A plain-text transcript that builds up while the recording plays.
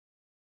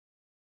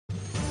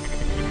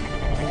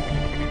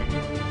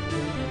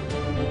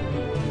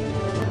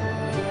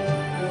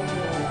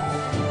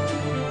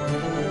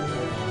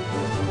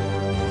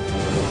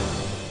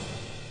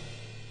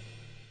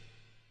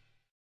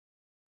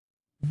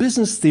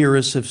Business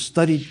theorists have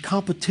studied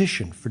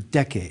competition for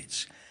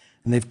decades,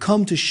 and they've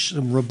come to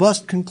some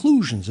robust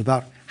conclusions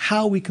about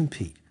how we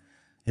compete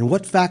and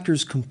what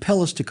factors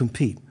compel us to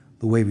compete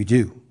the way we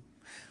do.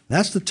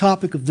 That's the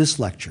topic of this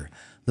lecture,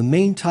 the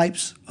main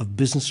types of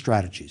business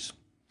strategies.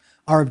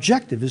 Our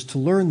objective is to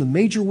learn the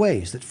major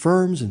ways that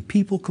firms and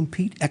people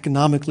compete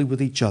economically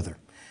with each other,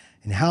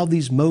 and how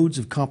these modes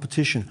of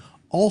competition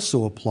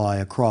also apply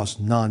across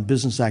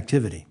non-business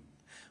activity.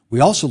 We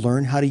also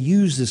learn how to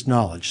use this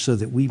knowledge so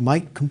that we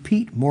might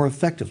compete more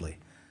effectively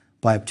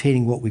by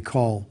obtaining what we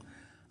call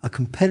a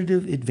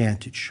competitive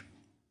advantage.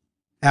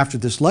 After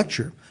this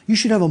lecture, you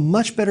should have a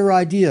much better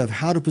idea of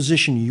how to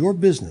position your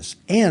business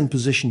and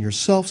position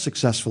yourself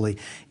successfully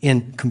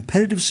in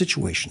competitive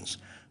situations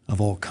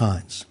of all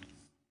kinds.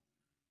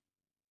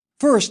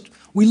 First,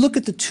 we look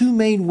at the two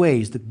main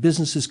ways that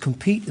businesses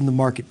compete in the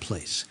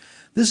marketplace.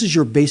 This is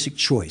your basic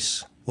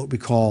choice, what we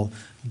call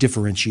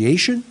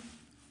differentiation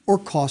or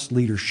cost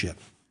leadership.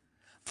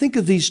 Think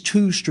of these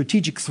two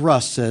strategic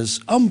thrusts as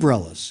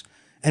umbrellas,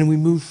 and we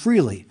move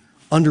freely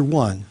under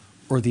one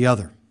or the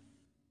other.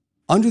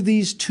 Under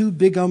these two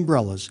big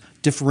umbrellas,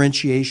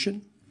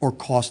 differentiation or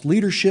cost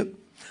leadership,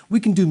 we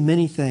can do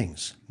many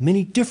things,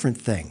 many different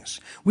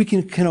things. We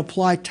can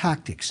apply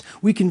tactics.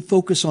 We can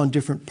focus on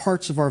different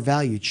parts of our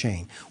value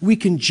chain. We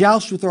can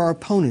joust with our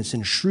opponents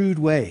in shrewd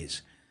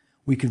ways.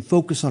 We can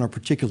focus on a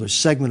particular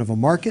segment of a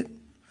market.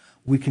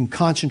 We can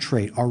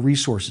concentrate our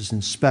resources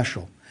in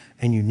special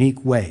and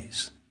unique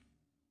ways.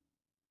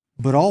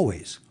 But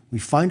always, we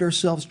find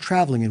ourselves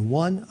traveling in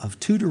one of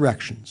two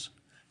directions,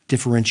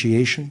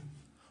 differentiation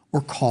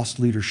or cost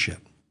leadership.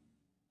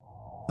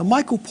 Now,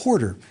 Michael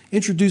Porter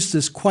introduced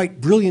this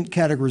quite brilliant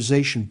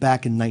categorization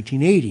back in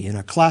 1980 in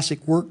a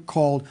classic work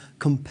called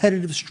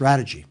Competitive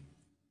Strategy.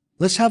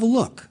 Let's have a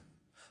look.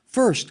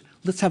 First,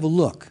 let's have a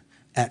look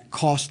at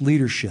cost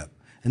leadership,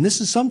 and this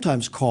is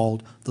sometimes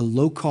called the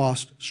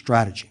low-cost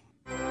strategy.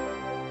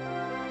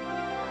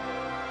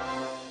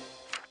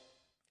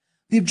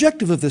 The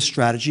objective of this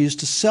strategy is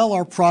to sell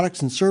our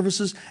products and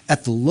services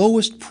at the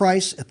lowest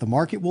price that the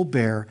market will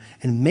bear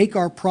and make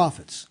our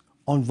profits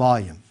on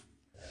volume.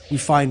 We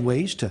find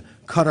ways to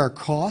cut our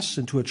costs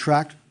and to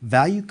attract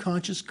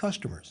value-conscious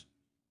customers.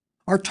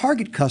 Our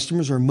target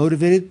customers are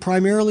motivated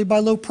primarily by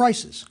low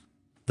prices.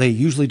 They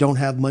usually don't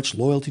have much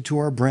loyalty to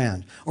our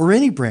brand, or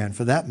any brand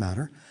for that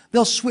matter.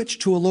 They'll switch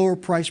to a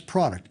lower-priced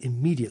product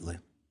immediately.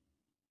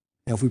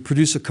 Now, if we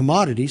produce a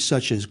commodity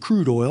such as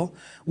crude oil,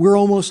 we're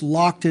almost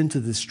locked into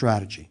this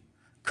strategy.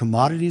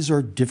 Commodities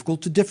are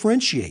difficult to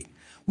differentiate.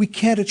 We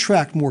can't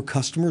attract more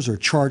customers or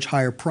charge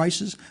higher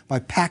prices by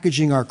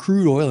packaging our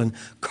crude oil in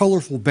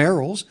colorful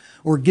barrels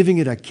or giving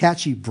it a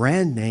catchy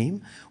brand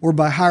name or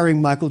by hiring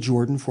Michael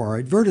Jordan for our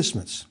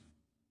advertisements.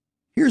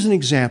 Here's an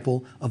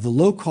example of the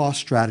low-cost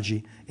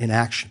strategy in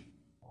action.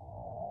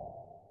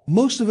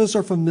 Most of us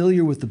are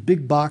familiar with the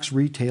big box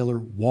retailer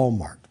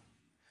Walmart.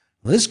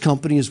 This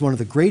company is one of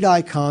the great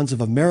icons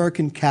of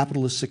American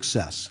capitalist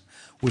success.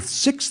 With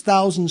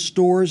 6,000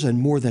 stores and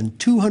more than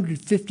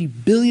 $250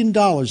 billion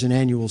in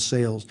annual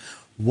sales,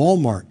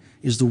 Walmart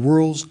is the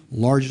world's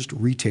largest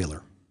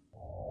retailer.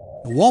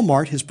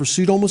 Walmart has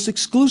pursued almost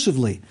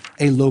exclusively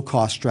a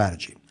low-cost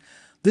strategy.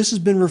 This has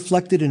been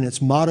reflected in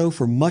its motto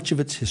for much of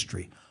its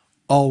history,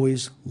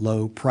 always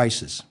low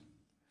prices.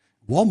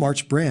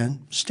 Walmart's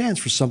brand stands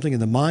for something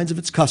in the minds of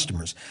its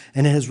customers,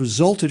 and it has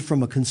resulted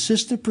from a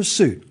consistent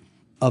pursuit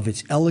of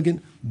its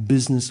elegant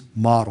business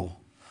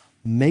model.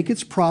 Make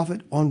its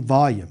profit on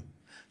volume,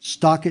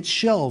 stock its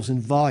shelves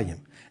in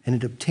volume, and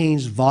it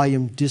obtains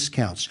volume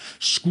discounts.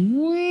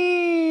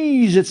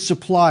 Squeeze its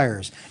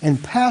suppliers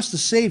and pass the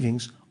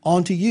savings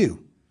on to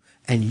you,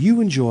 and you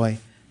enjoy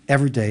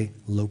everyday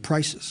low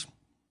prices.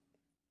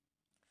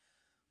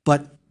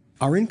 But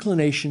our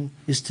inclination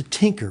is to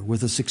tinker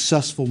with a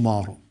successful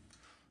model,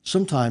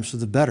 sometimes for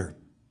the better.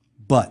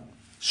 But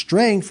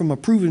straying from a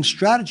proven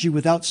strategy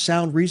without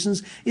sound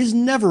reasons is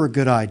never a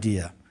good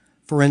idea.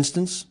 For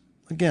instance,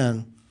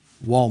 again,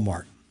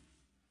 Walmart.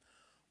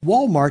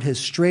 Walmart has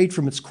strayed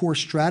from its core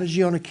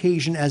strategy on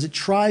occasion as it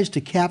tries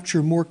to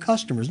capture more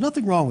customers.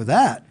 Nothing wrong with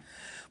that.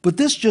 But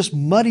this just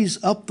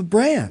muddies up the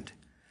brand.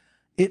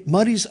 It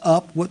muddies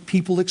up what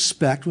people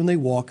expect when they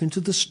walk into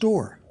the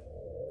store.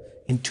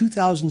 In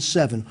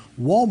 2007,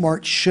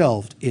 Walmart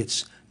shelved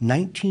its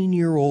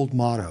 19-year-old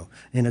motto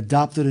and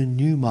adopted a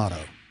new motto: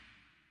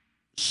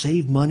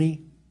 save money,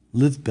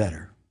 live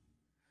better.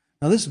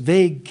 Now, this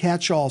vague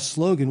catch-all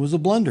slogan was a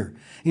blunder.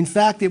 In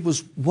fact, it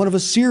was one of a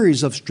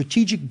series of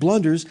strategic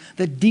blunders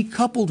that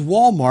decoupled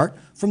Walmart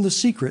from the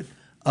secret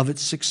of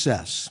its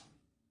success.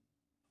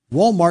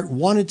 Walmart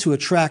wanted to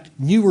attract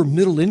newer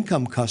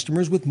middle-income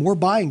customers with more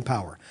buying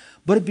power,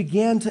 but it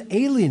began to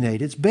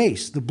alienate its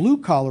base, the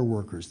blue-collar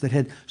workers that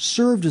had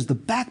served as the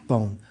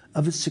backbone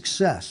of its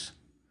success.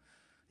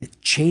 It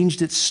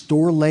changed its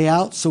store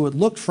layout so it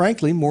looked,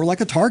 frankly, more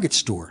like a Target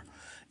store.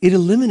 It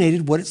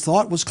eliminated what it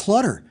thought was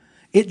clutter.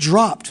 It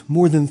dropped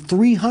more than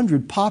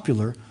 300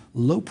 popular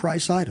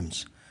low-price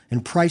items,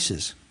 and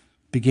prices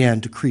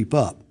began to creep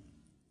up.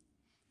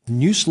 The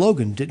new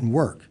slogan didn't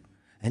work,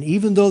 And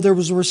even though there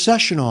was a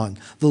recession on,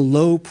 the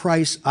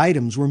low-price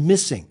items were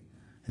missing.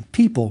 And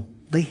people,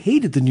 they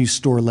hated the new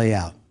store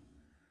layout.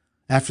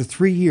 After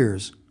 3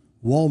 years,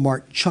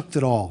 Walmart chucked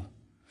it all.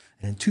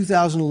 And in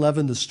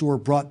 2011, the store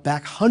brought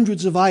back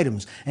hundreds of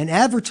items and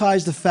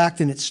advertised the fact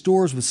in its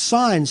stores with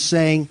signs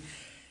saying,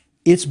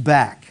 "It's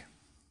back."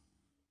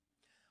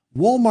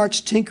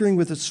 Walmart's tinkering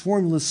with its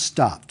formulas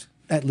stopped,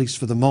 at least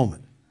for the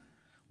moment.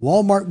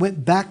 Walmart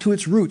went back to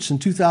its roots in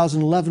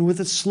 2011 with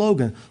its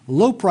slogan,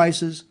 "Low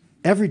prices,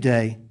 every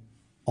day,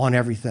 on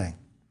everything."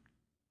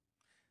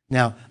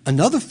 Now,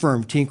 another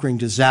firm tinkering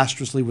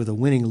disastrously with a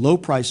winning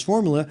low-price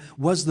formula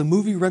was the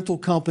movie rental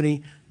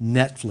company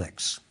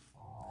Netflix.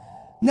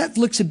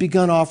 Netflix had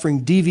begun offering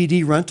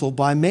DVD rental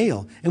by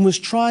mail and was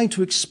trying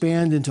to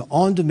expand into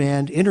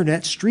on-demand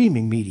internet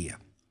streaming media.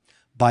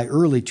 By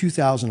early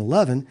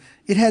 2011,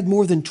 it had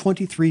more than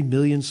 23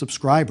 million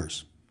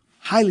subscribers.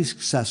 Highly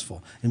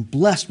successful and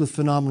blessed with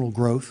phenomenal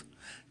growth,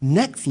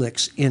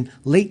 Netflix in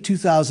late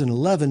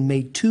 2011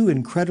 made two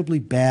incredibly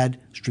bad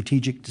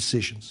strategic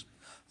decisions.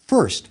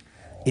 First,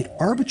 it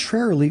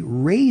arbitrarily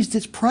raised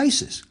its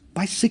prices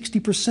by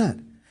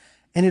 60%,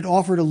 and it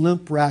offered a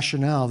limp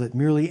rationale that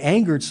merely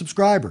angered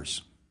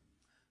subscribers.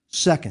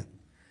 Second,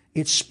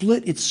 it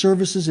split its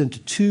services into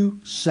two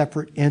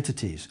separate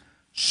entities,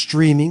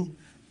 streaming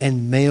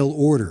and mail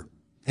order,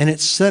 and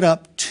it set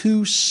up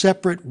two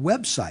separate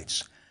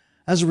websites.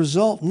 As a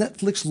result,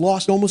 Netflix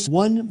lost almost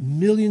 1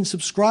 million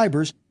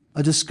subscribers,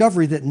 a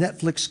discovery that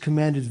Netflix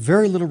commanded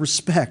very little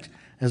respect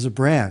as a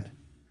brand.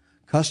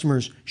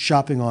 Customers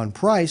shopping on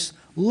price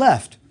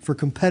left for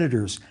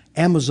competitors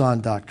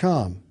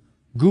Amazon.com,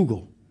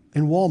 Google,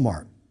 and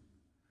Walmart,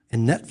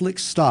 and Netflix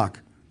stock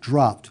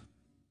dropped.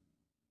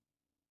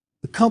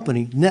 The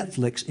company,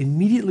 Netflix,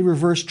 immediately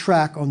reversed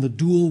track on the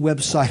dual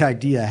website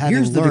idea,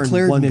 having learned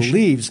one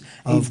believes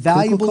a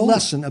valuable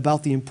lesson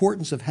about the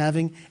importance of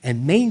having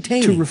and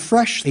maintaining to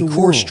refresh the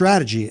core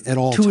strategy at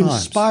all times, to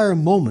inspire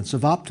moments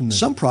of optimism.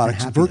 Some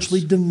products virtually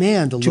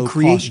demand a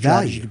low-cost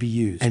strategy to be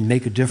used and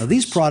make a difference. Now,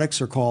 these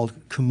products are called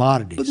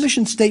commodities, but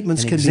mission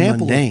statements can be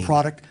mundane. Of a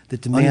product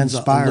that demands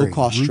a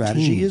low-cost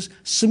strategy is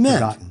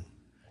cement.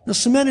 Now,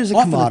 cement is a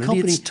commodity.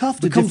 It's tough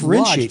to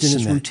differentiate in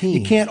its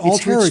routine. You can't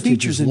alter its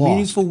features in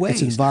meaningful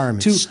ways. Its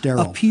environment is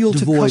sterile, appeal to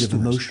devoid of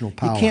emotional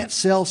power. You can't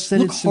sell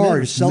scented cement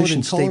or sell it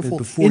in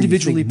colorful,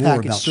 individually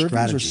packaged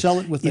servings, or sell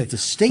it with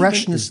a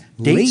freshness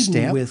date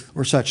stamp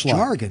or such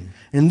jargon.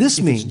 And this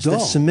means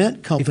that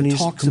cement companies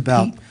talk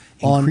about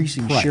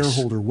increasing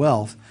shareholder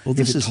wealth. Well,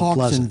 this is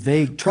talks in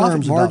vague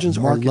terms margins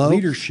about market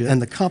leadership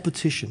and the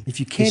competition. If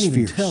you can't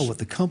even tell what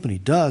the company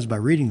does by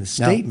reading the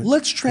statement,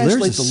 let's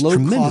translate the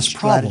low-cost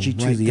strategy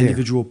to the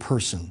individual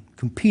person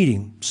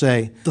competing,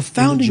 say, the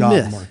founding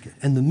myth market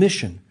and the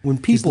mission. When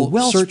people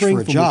search for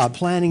a job,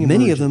 planning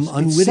many of them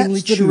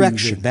unwittingly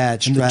choose a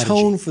bad strategy and the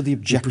tone for the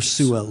objective.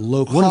 Pursue a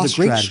low-cost one of the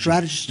great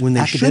strategists when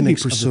they should be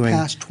pursuing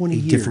past 20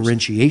 years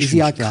differentiation is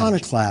the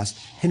iconoclast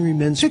Henry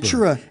Mintzberg.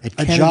 Picture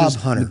a job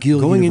hunter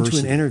going into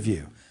an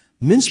interview.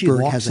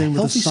 Mintzberg has a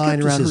healthy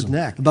sign around his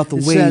neck about the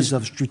ways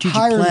of strategic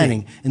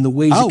planning and the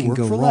ways it can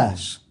go wrong.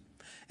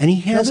 And he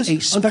has a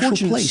special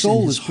place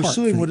in his heart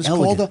pursuing what is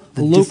called a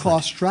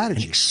low-cost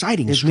strategy.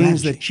 Exciting strategy. It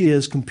means that she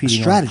is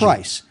competing on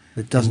price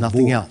that does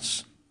nothing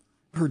else.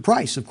 Her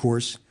price, of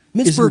course,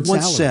 Mintzberg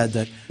once said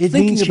that it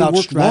means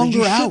about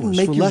longer hours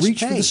make you reach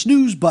for the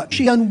snooze button.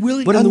 She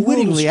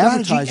unwittingly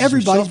advertises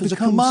everybody's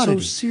become so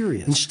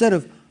serious. Instead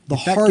of the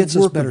hard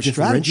work of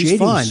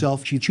differentiating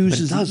herself, she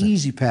chooses the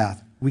easy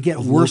path. We get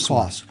worse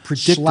costs,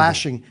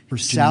 slashing her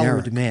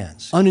salary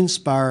demands,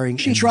 uninspiring.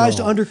 She tries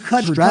to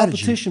undercut her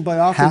competition by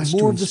offering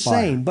more of the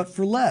same, but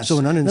for less. So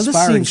an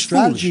uninspiring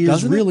strategy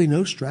is really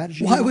no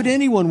strategy. Why would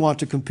anyone want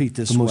to compete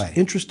this way? The most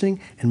interesting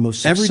and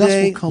most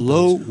successful companies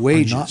low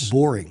wages, are not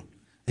boring.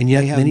 And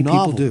yet many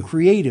people do.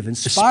 Creative,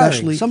 inspiring,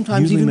 especially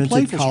sometimes even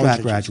playful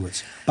college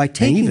graduates. By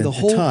taking the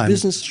whole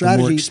business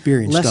strategy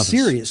less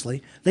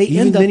seriously, they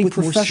end up with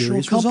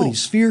professional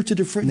companies fear to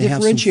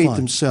differentiate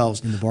themselves,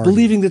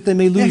 believing that they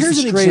may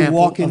lose the stray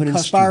walk of an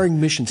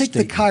inspiring mission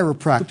statement. Take the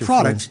chiropractor, the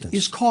product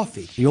is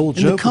coffee. The old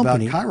joke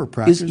about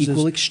chiropractors is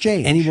equal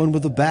exchange. Anyone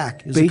with a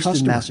back is based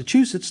in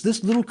Massachusetts.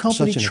 This little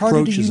company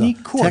charted a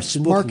unique course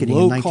in marketing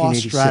in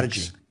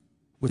 1986.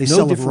 With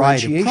no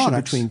differentiation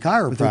between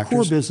chiropractors,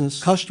 core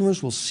business,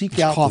 customers will seek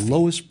out the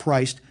lowest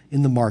priced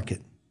in the market.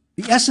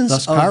 The essence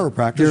of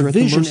chiropractors'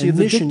 vision and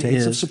mission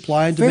is of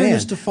supply and demand.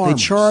 They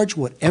charge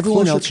what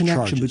everyone else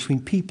charges.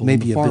 Between people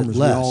and the farmers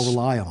we all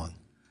rely on.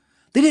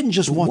 They didn't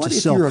just want to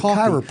sell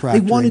coffee. They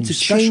wanted to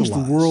change the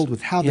world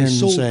with how they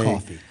sold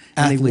coffee.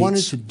 And they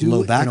wanted to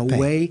do it in a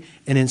way,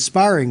 an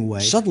inspiring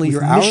way. Suddenly,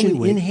 your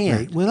hourly in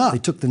hand went up. They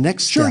took the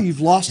next step. Sure, you've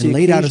lost and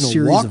laid out a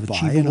series of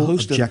achievable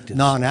objectives.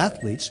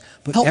 Non-athletes,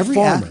 but every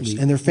athlete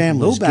and their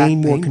families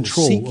gain more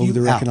control over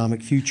their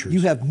economic futures.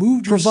 You have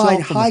moved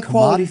yourself from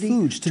high-quality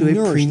foods to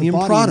a premium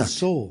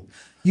product.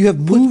 You have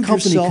moved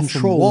company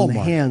control in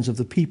the hands of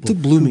the people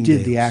who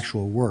did the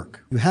actual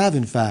work. You have,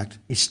 in fact,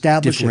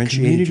 established a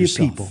community of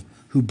people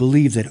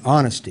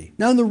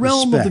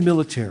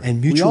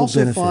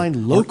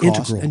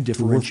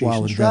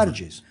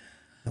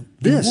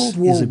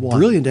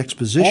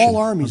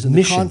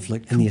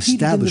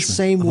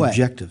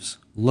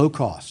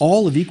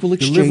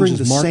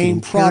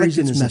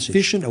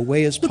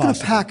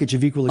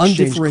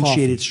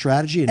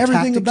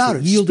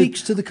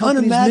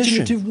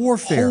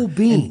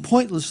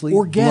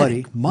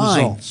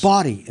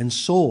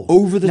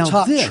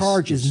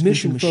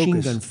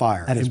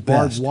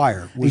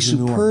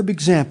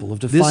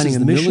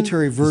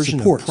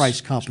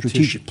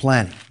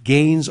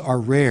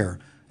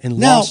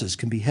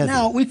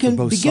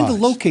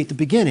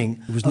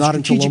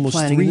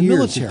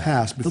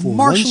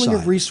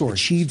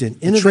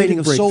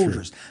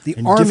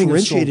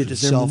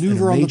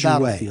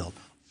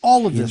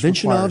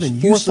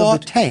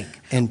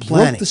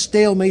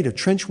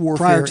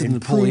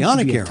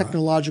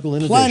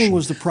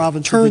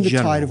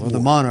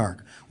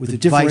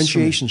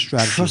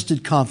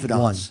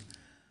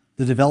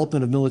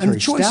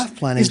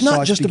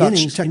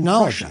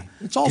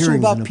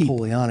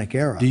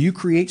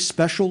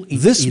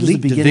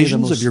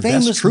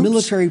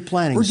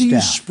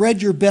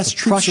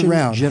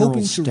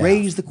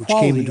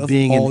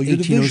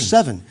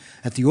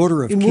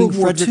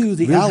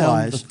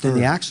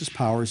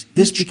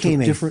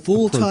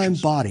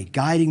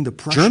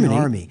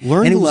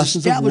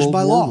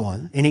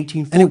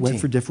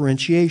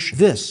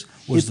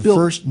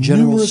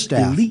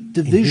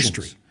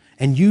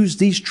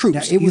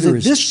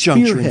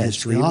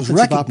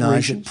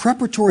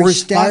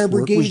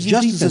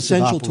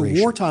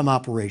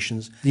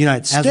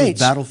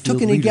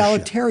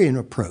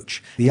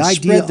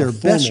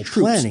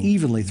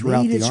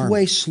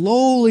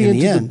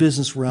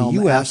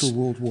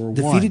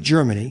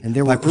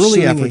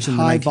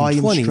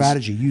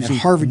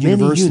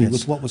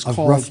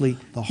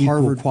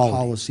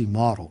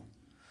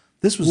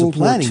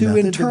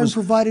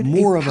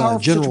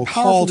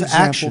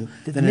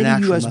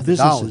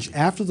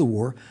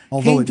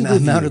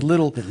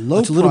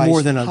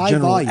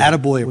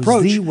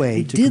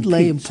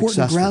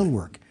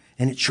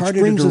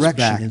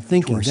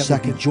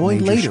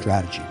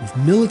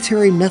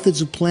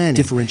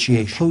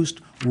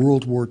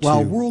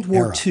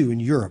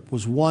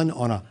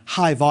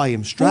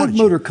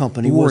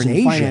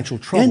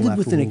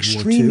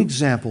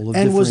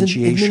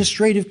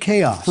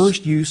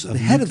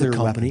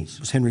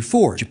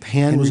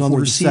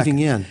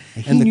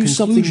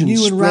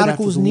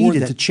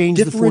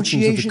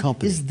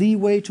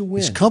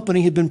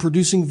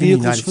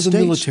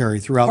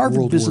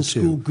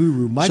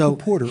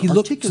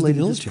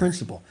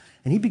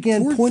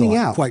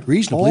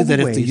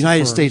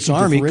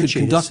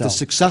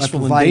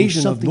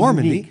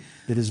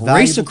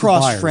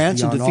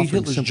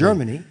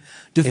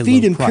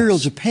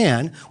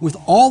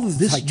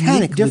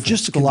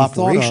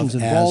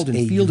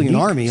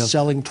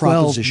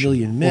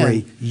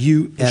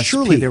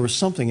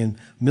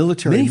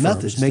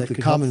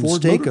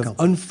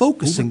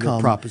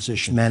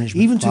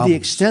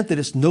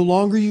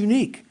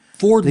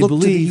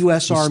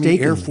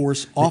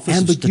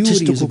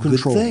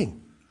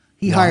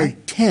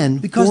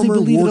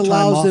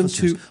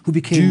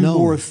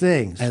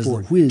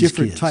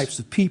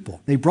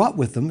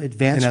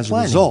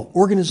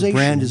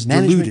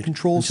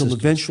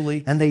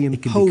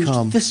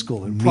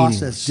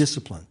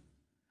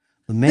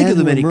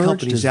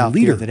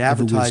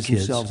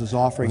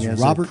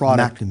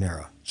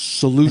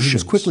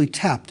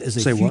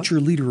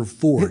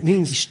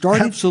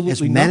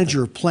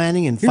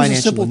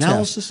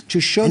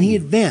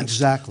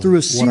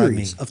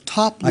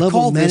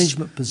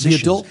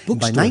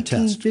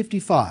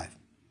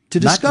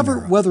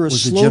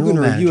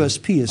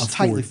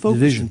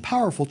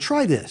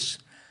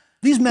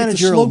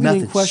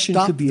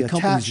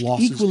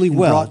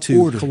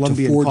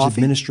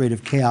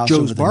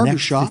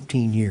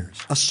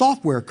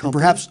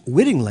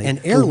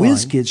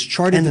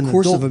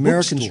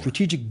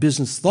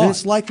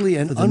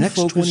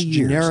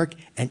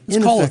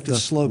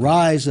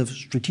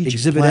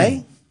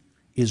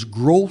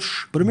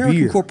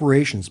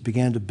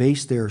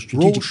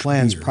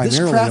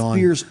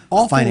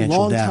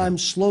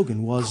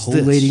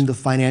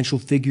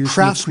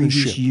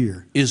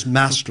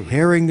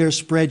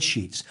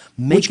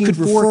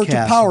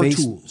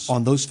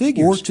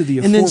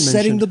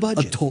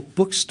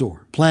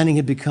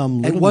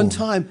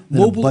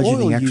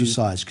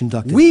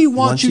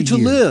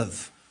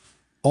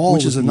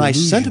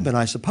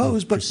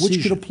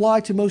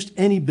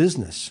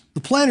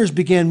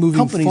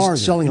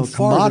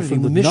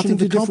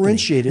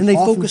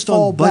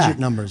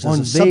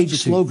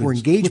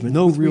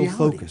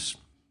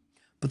advantages.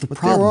 But the there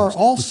problems are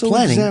also with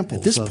planning examples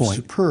at this of point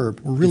superb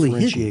were really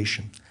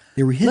differentiation. hidden.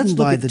 They were hidden Let's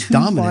look by at the two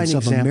dominance fine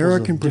of examples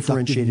American of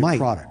differentiated productive might.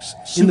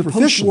 products. In the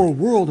Superficially, post-war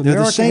world, they're the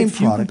America same had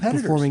few product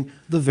competitors. performing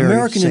the very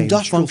American same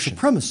industrial function.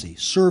 supremacy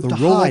served The to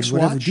hide Rolex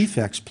whatever watch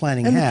defects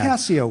planning and had the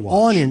Casio watch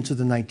on into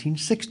the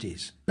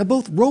 1960s. Now,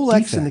 both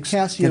Rolex and the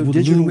defects Casio that would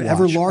digital loom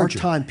ever watch are larger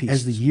timepieces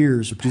as the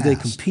years Do they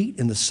pass. compete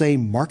in the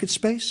same market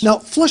space? Now,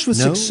 flush with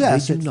No,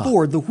 success they at do not.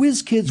 Ford, the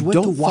whiz kids went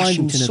to Don't find them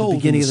Washington at the sold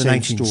beginning in of the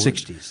the same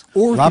 1960s.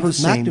 Or Robert through the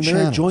same McNamara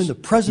channels. joined the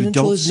You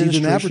presidential don't see them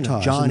administration of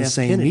advertised John in the F.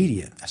 same Kennedy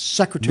media. as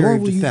Secretary Nor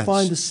of will you Defense.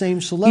 find the same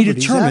He celebrities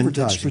determined that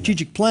advertising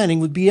strategic planning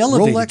would be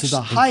elevated Rolex to the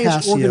and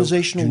highest Casio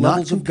organizational do not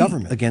levels of compete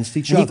government against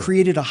each and other. He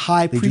created a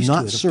high They do priesthood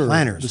not of serve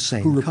planners the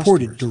same who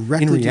reported customers.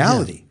 directly In to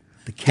reality, him.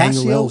 the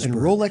Daniel Casio and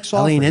Ellsberg, Rolex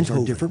Eileen offerings are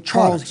Enthoven, different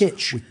Charles products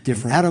Hitch, with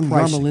different Adam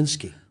pricing.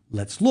 Gromolinsky.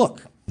 Let's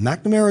look.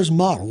 McNamara's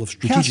model of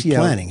strategic Casio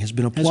planning has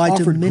been applied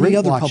to offered many great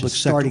other watches public sector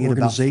starting at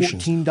about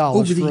organizations $14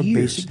 over the for a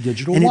years, basic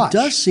digital and watch, it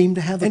does seem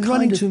to have a and kind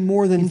running of to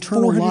more than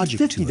internal logic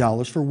to it.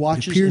 $450 for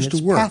watches It appears in to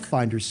its work,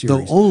 Pathfinder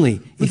series, though only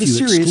with if the you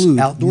serious exclude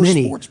outdoor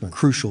many sportsman,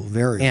 crucial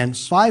variables. and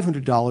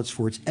 $500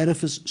 for its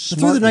Edifice Through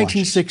smart the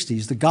watches.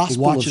 1960s, the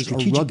gospel watches of are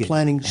strategic rugged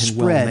planning and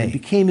spread well-made. and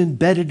became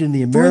embedded in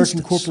the For American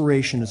instance,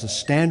 corporation as a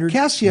standard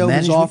Casio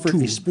has management offered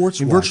tool a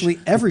sports in watch virtually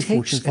every that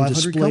takes Fortune and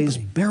 500 displays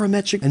company,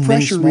 barometric and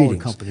many pressure smaller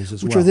readings, companies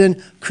as which well. are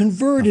then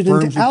converted Now,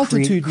 firms into would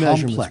altitude create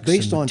measurements complex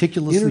based and on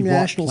meticulously wrought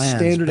international plans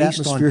standard based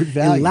on atmospheric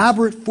values.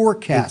 elaborate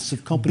forecasts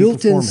of company built-in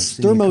performance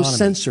in the economy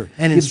thermosensor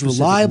and in gives specific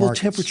reliable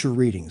markets. temperature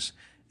readings,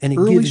 and it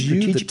early gives you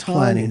the strategic time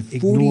planning and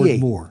ignored 48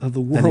 more of the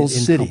than it world's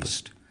cities.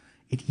 encompassed.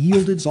 It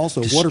yielded It's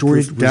also distorted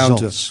waterproof down to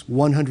results.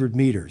 100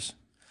 meters.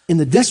 In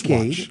the This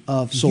decade watch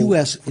of sold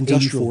U.S.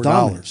 industrial $84.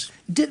 dominance,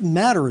 it didn't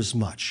matter as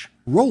much.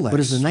 Rolex But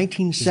as the is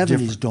 1970s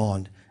different.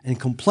 dawned and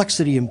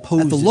complexity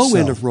imposed At the low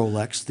end itself, of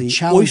Rolex, the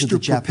challenge Oyster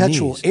of the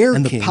Perpetual Japanese Air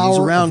and the King power was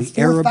around of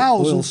the Arab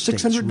oil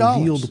states $4,600.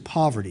 revealed the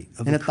poverty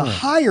of And the at the current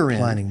higher end,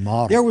 planning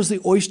model. there was the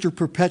Oyster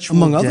Perpetual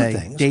Among other Day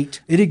things, date.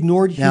 it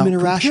ignored Now, human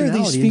compare irrationality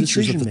these and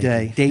features of the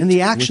decision-making day and the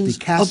with actions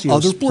the Casio of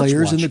other sports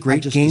players in the watch I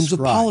great just games of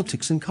described.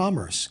 politics and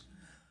commerce.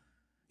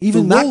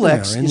 Even For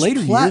Rolex McNamara in is later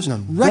years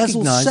platinum, bezel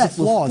recognized set the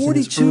flaws with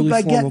in its 42 early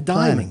form baguette of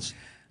planning, diamonds,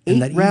 and 8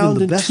 that even round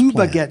the and best 2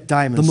 plan, baguette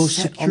diamonds, the most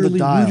set securely on the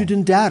dial, rooted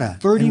in data,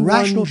 31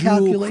 rational jewel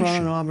calculation,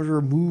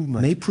 chronometer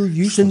movement, may prove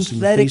useless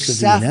synthetic in the face of the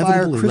sapphire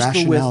inevitable crystal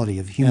irrationality with,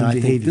 of human and I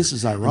think behavior. this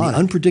is ironic,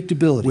 and the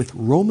unpredictability with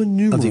Roman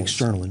numerals of the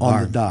external on the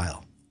environment.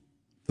 dial.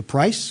 The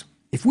price?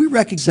 If we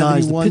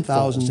recognize the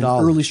pitfalls in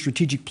 $71,000 early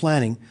strategic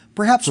planning,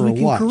 perhaps for we a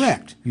can watch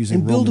correct using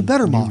and build a Roman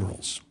better model.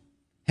 numerals.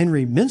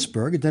 Henry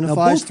Mintzberg Now,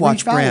 identifies both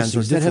watch three brands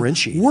are fallacies that have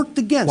differentiated worked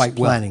against quite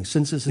well. planning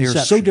since its They are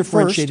inception. so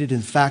differentiated, First,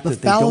 in fact, the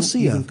that they don't fallacy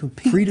even of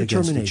compete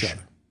predetermination. against each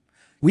other.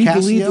 We Casio,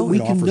 believe that we it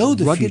can offers know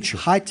the rugged, future,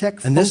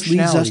 high-tech and this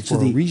leads us functionality to for a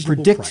the reasonable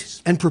predict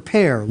price. and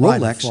prepare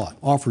line of Rolex thought.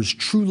 offers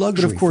true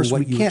luxury, But of course, for what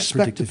we you can't expect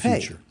predict to the pay.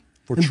 future.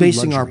 For And true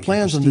basing our luxury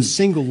plans and on this prestige.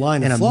 single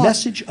line and of a thought,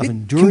 message of it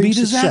enduring can be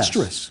success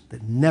disastrous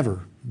that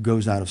never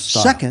goes out of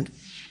style. Second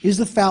is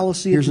the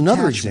fallacy Here's of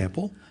another detachment.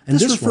 example, And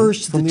this this one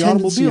refers to from the the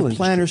tendency automobile of industry.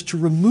 planners to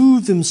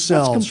remove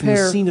themselves Let's from the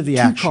compare scene of the two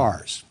action.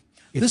 cars.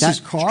 If This that is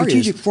car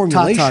strategic is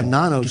formulation Tata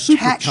Nano is super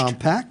detached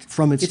compact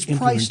from its it's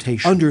priced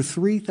implementation. under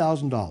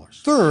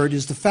 $3,000. Third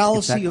is the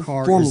fallacy If that of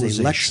car formalization. is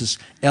a Lexus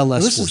Now,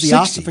 LS this is the 460,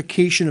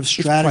 ossification of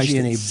strategy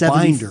in a it's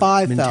binder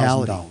 $75,000.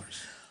 mentality.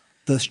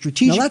 The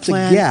strategic Now, that's a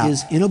plan gap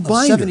is in a of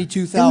binder, and we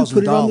 $72,000.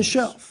 put it on the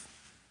shelf.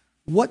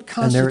 What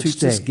And there it constitutes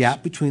this stays.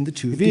 gap between the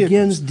two It vehicles?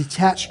 begins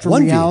detached from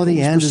One reality,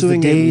 vehicle is and as the pursuing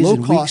a days and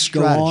low-cost weeks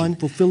go strategy, on,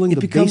 fulfilling it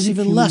the becomes basic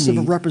even less of a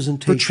human need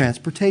representation for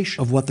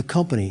transportation of what the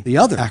company The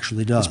other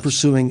actually does. is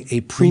pursuing a The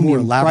more premium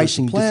elaborate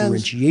pricing the plans,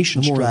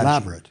 differentiation the more strategy,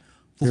 elaborate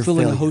their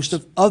fulfilling a failures. host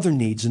of other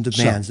needs and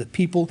demands So, that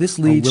people this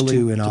are leads willing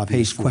to an pay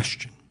obvious for.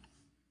 question.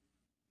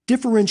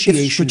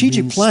 Differentiation. If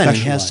strategic means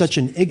planning has such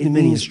an specializing, it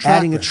ignominious means track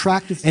adding record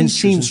attractive and features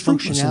seems and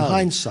fruitless in functionality,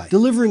 hindsight,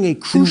 delivering a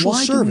then crucial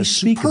why do we service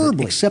speak of it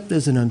superbly, except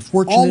as an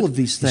unfortunate all of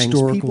these things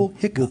historical people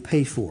hiccup? will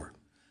pay for.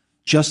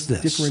 Just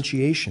this.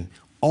 Differentiation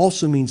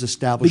also means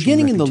establishing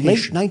Beginning in the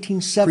late reputation,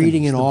 1970s,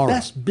 creating an the aura.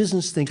 best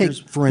business thinkers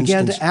Take, for began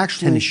instance, to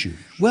actually tennis shoes.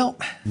 Well,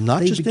 Not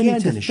they just any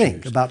began to tennis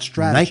think shoes, about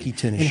strategy Nike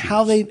tennis and shoes.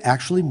 how they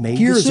actually made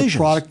Here is decisions. a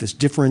product that's And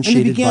they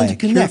differentiated began by to a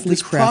connect carefully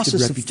this crafted process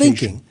of reputation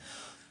thinking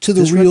to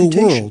the This real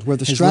reputation world, where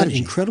the has strategy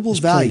lent incredible is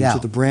played value to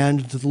out. the brand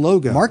and to the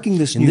logo. Marking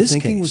this in new this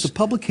thinking case, was the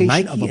publication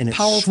Nike of a and its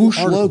powerful swoosh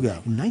article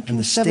logo in and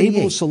the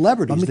stable 1978 of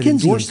celebrities by that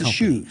McKinsey endorsed and the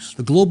Company, shoes.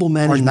 the global Are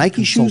management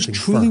Nike shoes consulting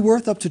truly firm.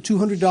 worth up to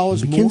 $200 more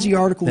McKinsey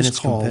article than was its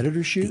called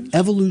competitor shoes? The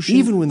Evolution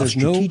Even when of there's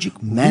no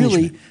Strategic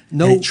Management, really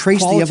no and it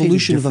traced the qualitative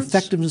evolution of difference?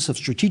 effectiveness of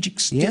strategic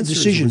The answer is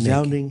decision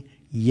resounding making.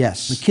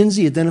 yes.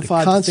 McKinsey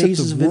identified the concept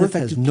phases of of worth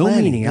has ineffective no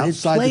planning meaning that had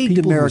outside the plagued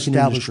people who American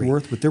established industry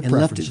worth with their and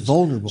left it preferences.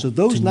 vulnerable So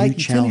those to Nike new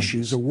tennis challenges.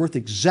 shoes are worth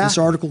exactly This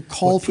article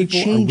called what for people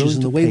are changes willing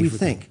in the to way pay we for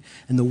them. think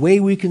and the way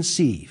we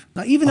conceive.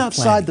 Now, even of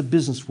outside planning. the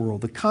business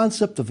world, the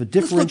concept of a Let's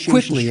look differentiation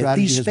quickly at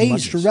strategy these has phases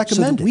much to so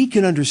recommend that we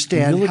can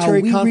understand In how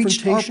military we reached our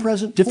confrontation,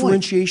 present point.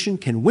 differentiation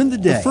can win the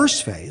day. The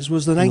first phase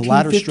was the In the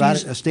latter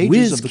 1950s stages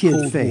whiz of the kid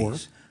Cold phase, War,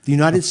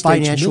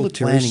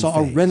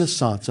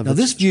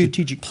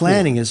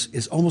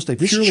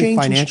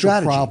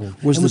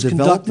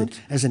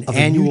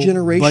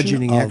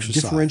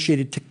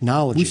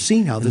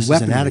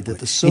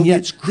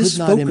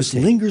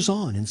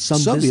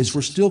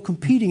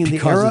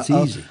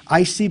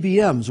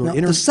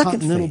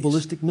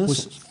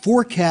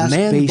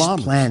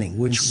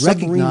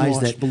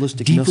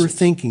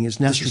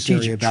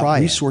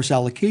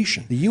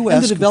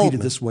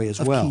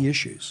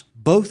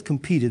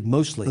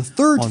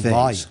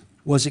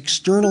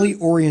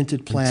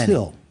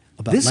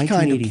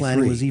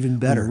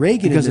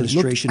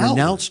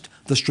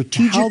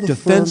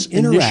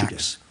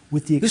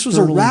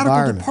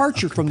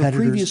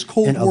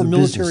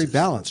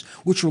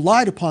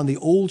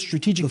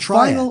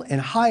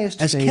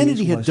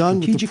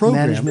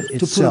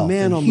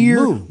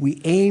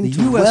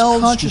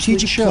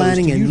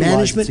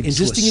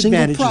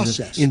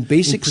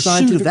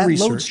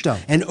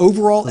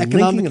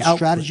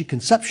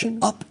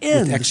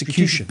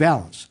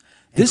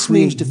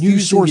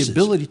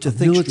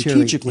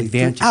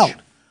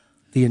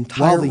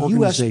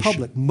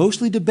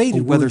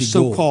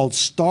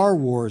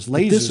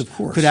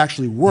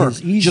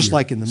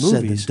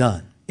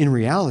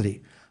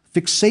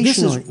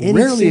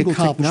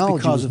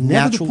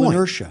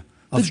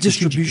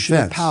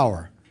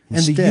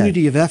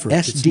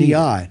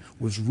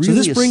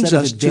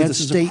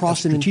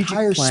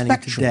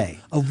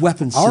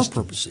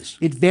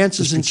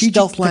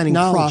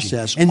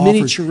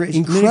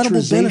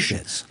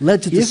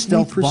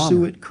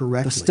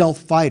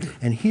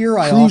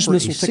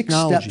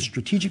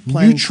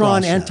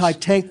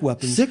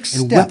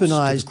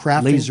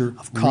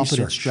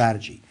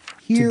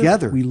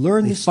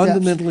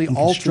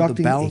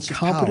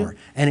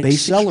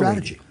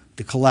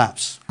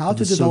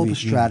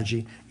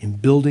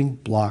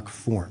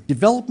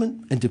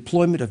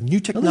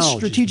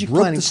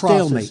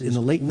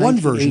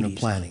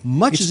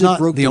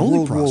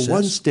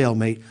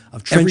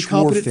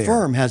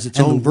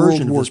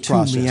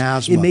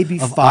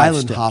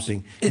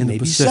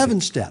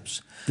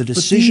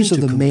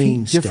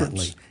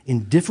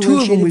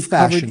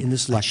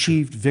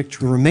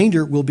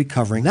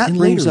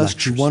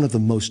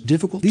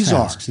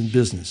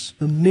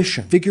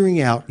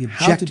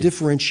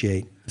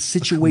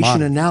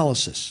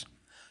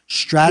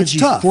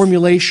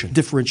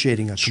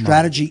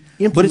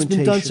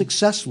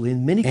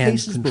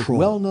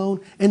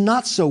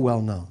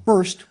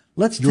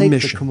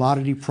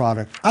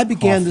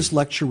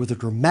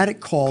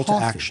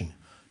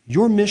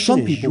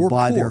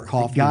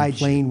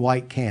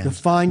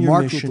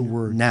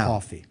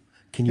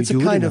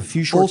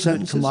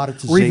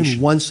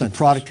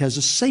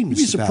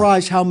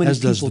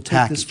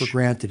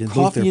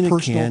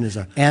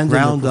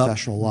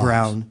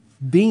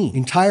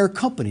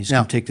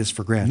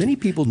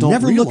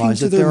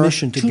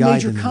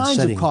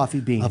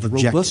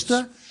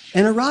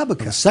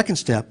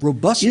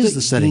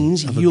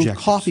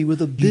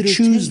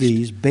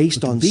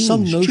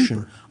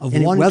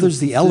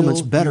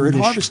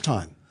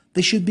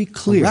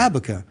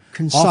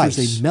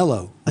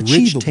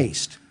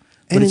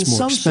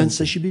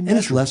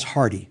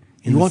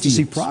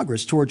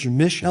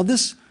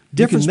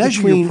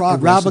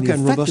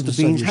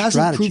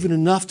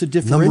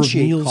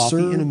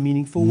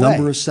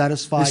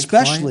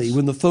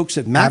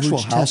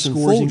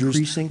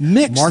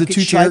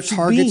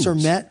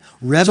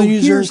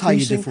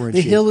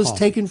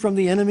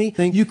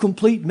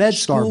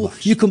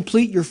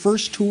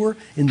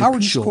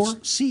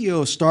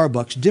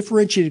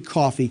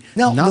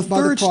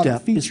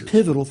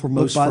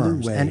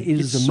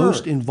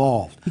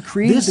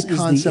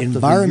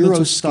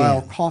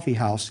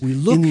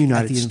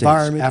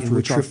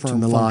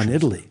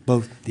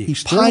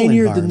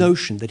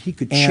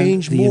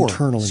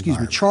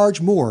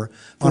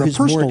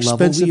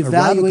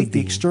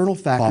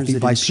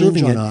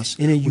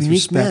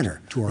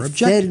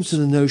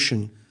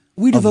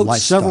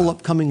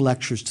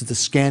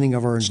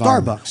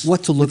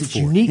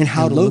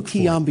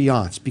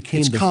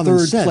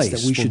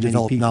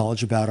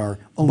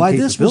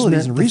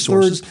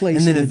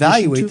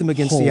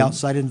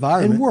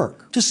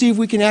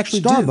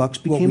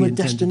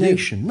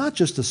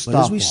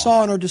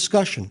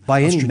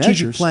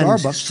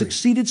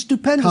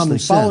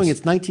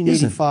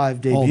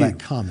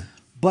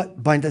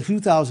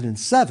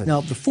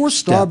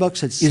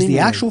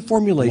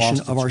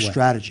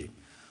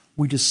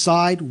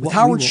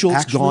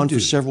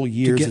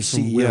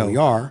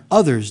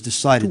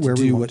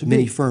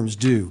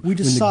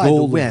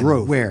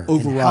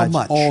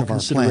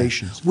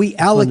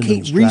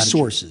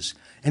 resources,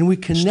 and we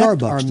connect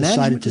Starbucks our decided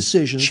management to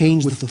decisions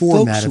change with the the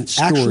format folks of who its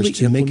actually stores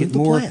to make implement it the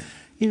more plan.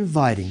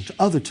 inviting to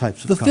other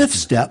types of The customers. fifth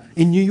step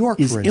in New York,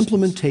 is for instance,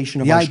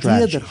 implementation of the our idea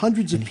strategy. that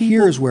hundreds of And people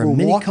here is where were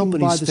many walking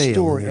companies by the fail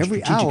store in their every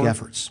strategic hour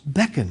efforts.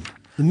 beckon.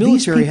 The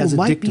military These has a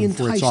people might be dictum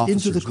for its enticed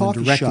officers into the when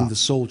coffee directing shop the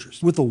soldiers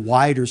with a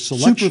wider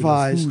selection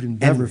supervise of food and and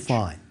beverage.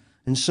 refine.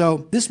 And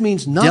so This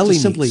means not deli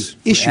to simply meats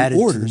were issue added to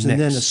the orders and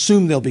then mix.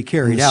 assume they'll be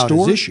carried In the out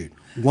store, as issued.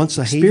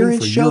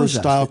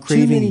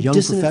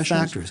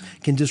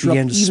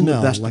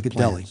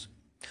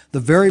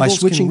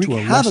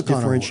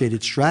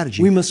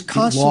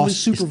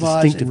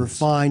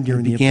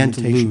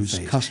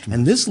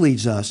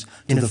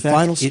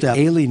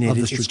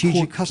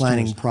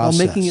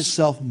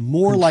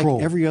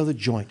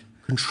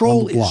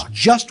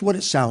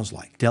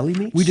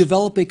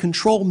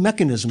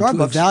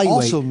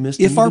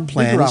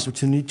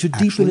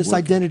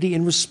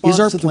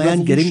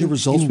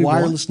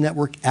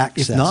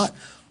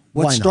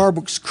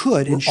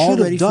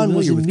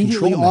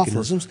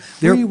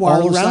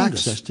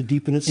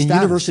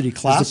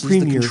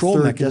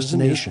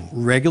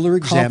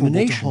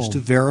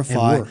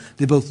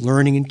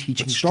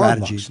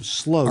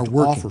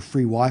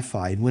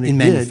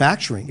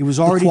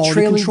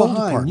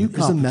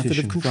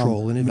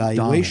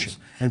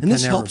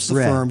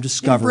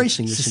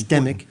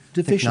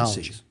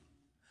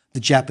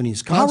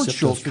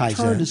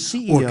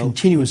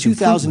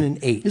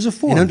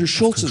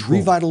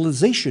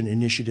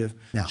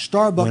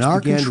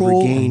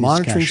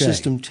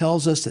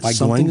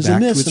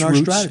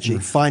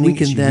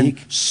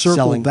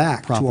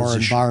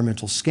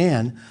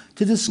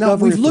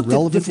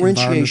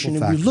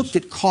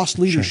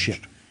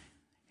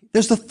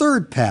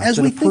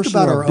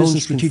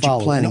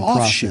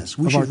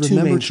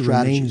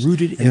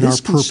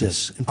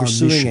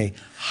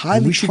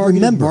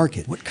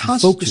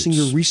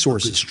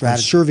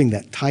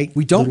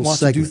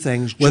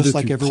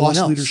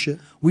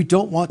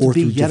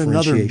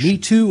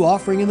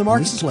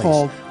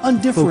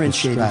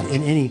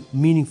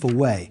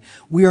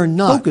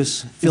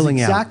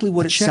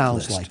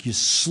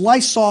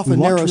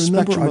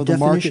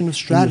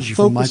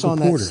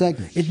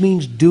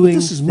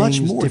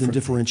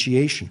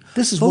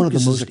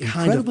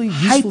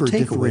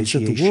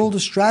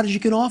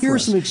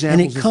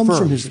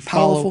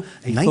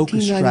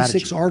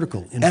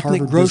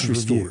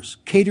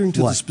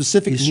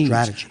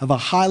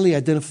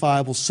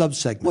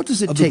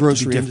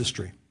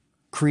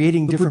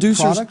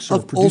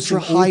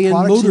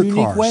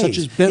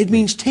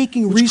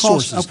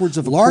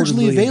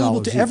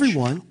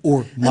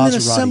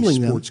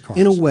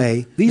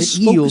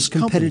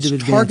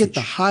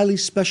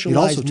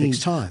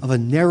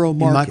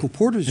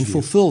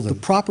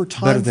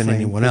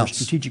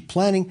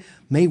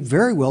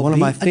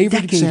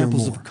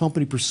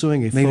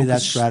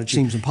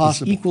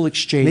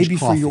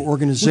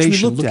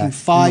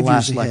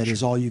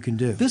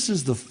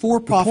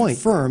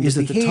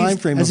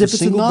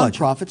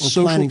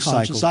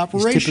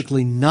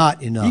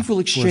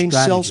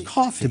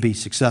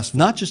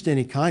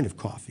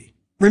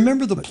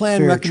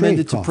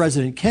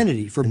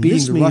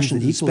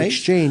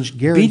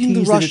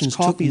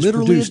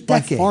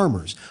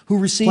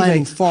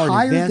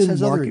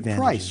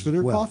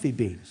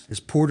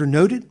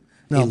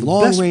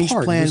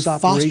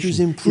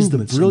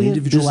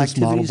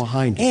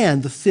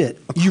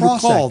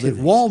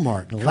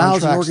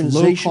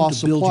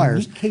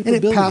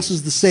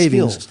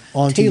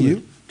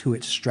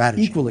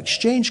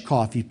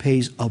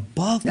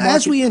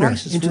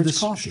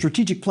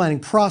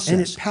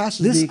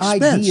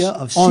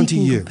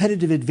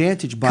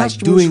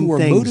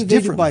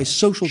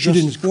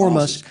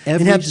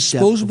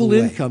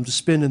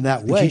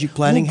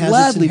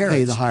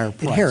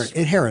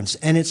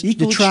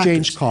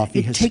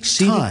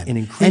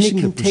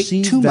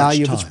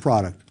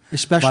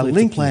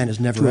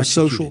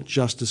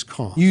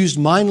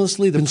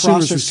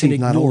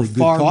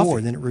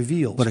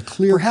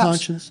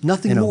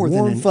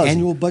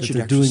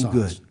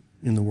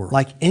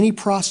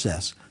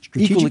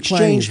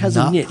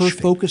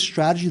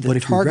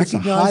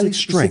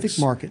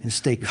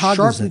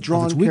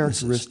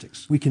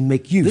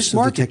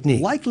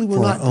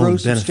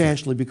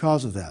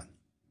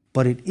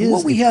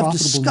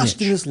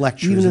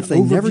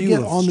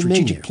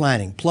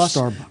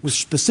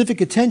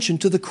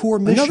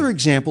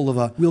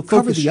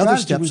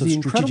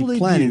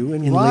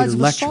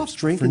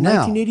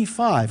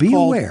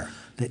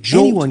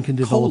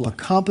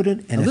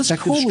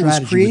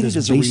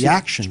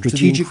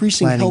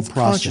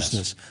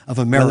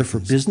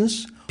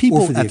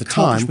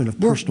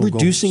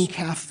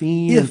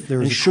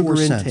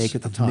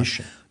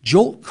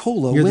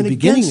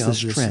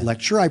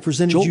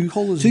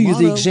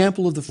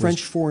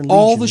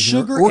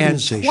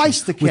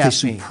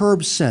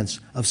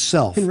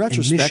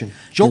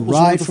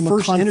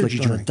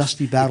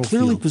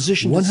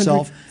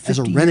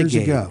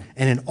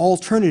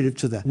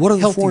 What are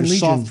the healthier Foreign Legion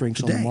soft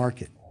drinks on today? the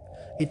market.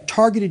 It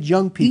targeted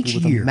young people Each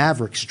with year, a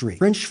maverick streak.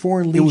 French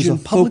Foreign It was Legion a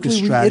focus publicly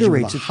strategy with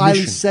reiterates a its highly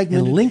mission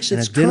segmented and links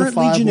its and current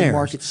identifiable Legionnaires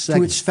market to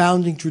segment. its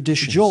founding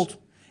traditions. Jolt,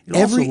 It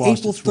also every lost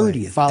April its way,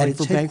 30th, filing at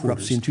its for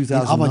bankruptcy in headquarters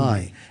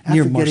 2009 Near after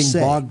getting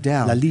Marseille, bogged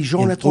down La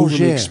Légion in overly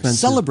étrangère expensive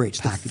celebrates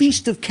the packaging.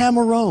 Feast of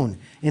Cameroon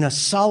in a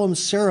solemn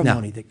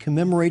ceremony that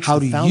commemorates how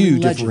the do founding you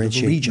legend of the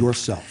differentiate Legion.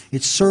 yourself?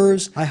 It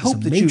serves I hope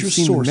as a that major you've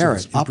seen the source of merit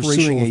its in operational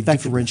pursuing a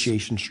effectiveness,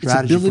 differentiation its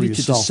strategy ability for to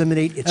yourself,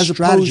 disseminate its as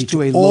strategy opposed to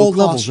to a all low-cost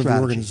levels of the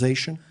strategy.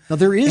 organization. Now,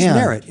 there is And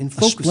merit in a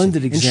focusing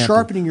splendid and example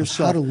sharpening of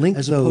yourself how to link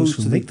as those opposed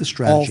who to make the all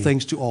strategy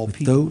things to all with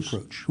people those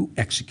approach. who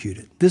execute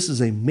it. This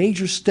is a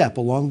major step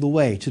along the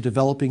way to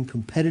developing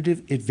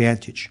competitive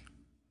advantage.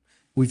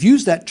 We've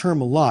used that term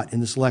a lot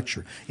in this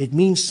lecture. It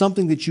means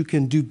something that you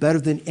can do better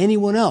than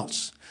anyone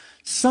else,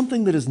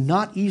 something that is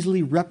not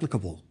easily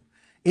replicable.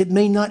 It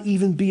may not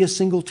even be a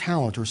single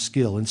talent or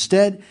skill.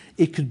 Instead,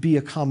 it could be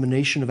a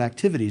combination of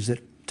activities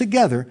that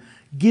together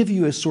give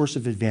you a source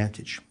of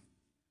advantage.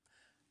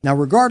 Now,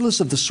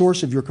 regardless of the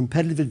source of your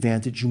competitive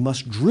advantage, you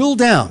must drill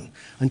down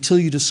until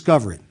you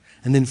discover it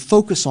and then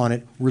focus on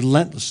it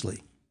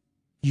relentlessly.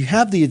 You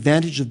have the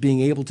advantage of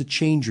being able to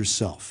change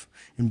yourself.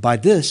 And by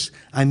this,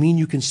 I mean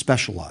you can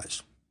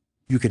specialize.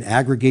 You can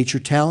aggregate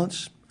your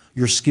talents,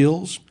 your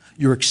skills,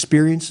 your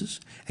experiences,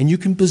 and you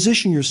can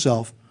position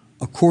yourself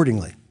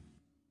accordingly.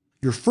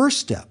 Your first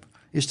step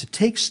is to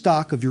take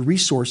stock of your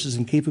resources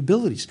and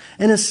capabilities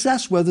and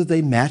assess whether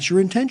they match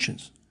your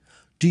intentions.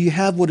 Do you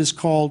have what is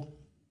called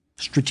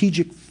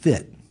strategic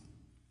fit?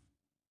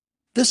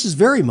 This is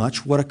very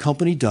much what a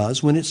company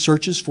does when it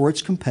searches for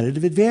its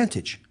competitive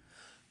advantage.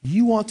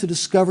 You want to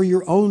discover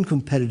your own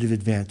competitive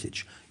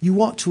advantage. You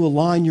want to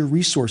align your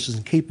resources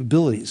and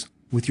capabilities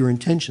with your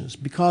intentions,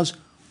 because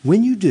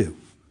when you do,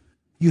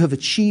 you have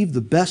achieved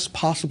the best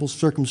possible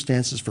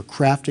circumstances for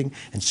crafting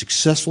and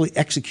successfully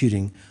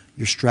executing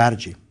your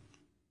strategy.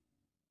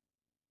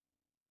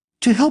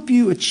 To help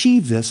you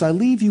achieve this, I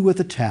leave you with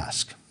a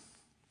task.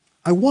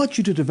 I want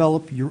you to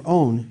develop your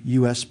own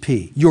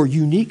USP, your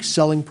unique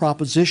selling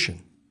proposition.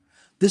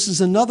 This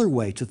is another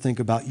way to think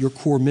about your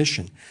core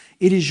mission.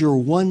 It is your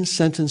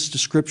one-sentence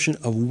description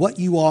of what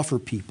you offer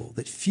people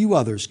that few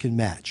others can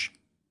match.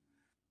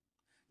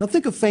 Now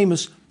think of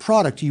famous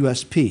product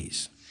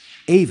USPs.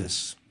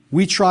 Avis,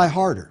 we try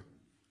harder.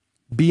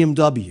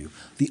 BMW,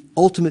 the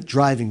ultimate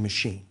driving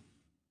machine.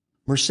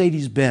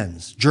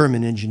 Mercedes-Benz,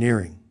 German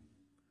engineering.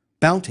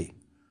 Bounty,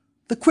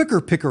 the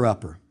quicker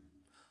picker-upper.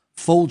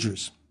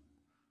 Folgers,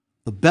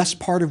 the best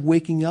part of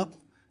waking up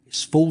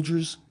is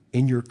Folgers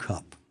in your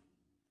cup.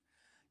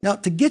 Now,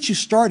 to get you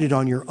started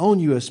on your own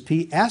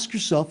USP, ask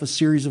yourself a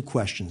series of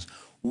questions.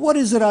 What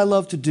is it I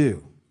love to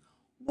do?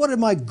 What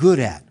am I good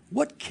at?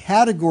 What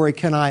category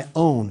can I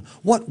own?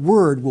 What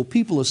word will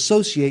people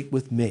associate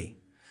with me?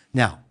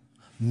 Now,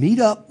 meet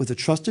up with a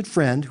trusted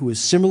friend who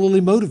is similarly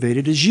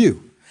motivated as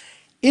you.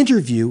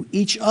 Interview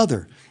each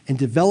other and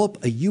develop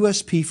a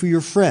USP for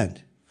your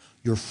friend.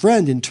 Your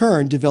friend, in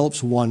turn,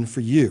 develops one for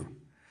you.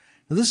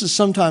 Now, this is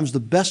sometimes the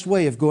best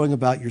way of going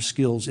about your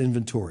skills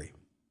inventory.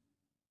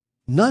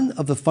 None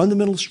of the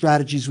fundamental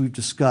strategies we've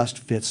discussed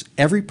fits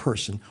every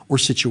person or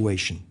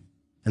situation.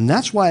 And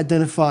that's why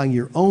identifying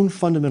your own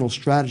fundamental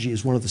strategy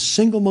is one of the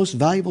single most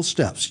valuable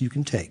steps you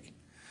can take.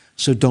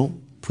 So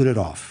don't put it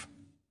off.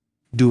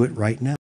 Do it right now.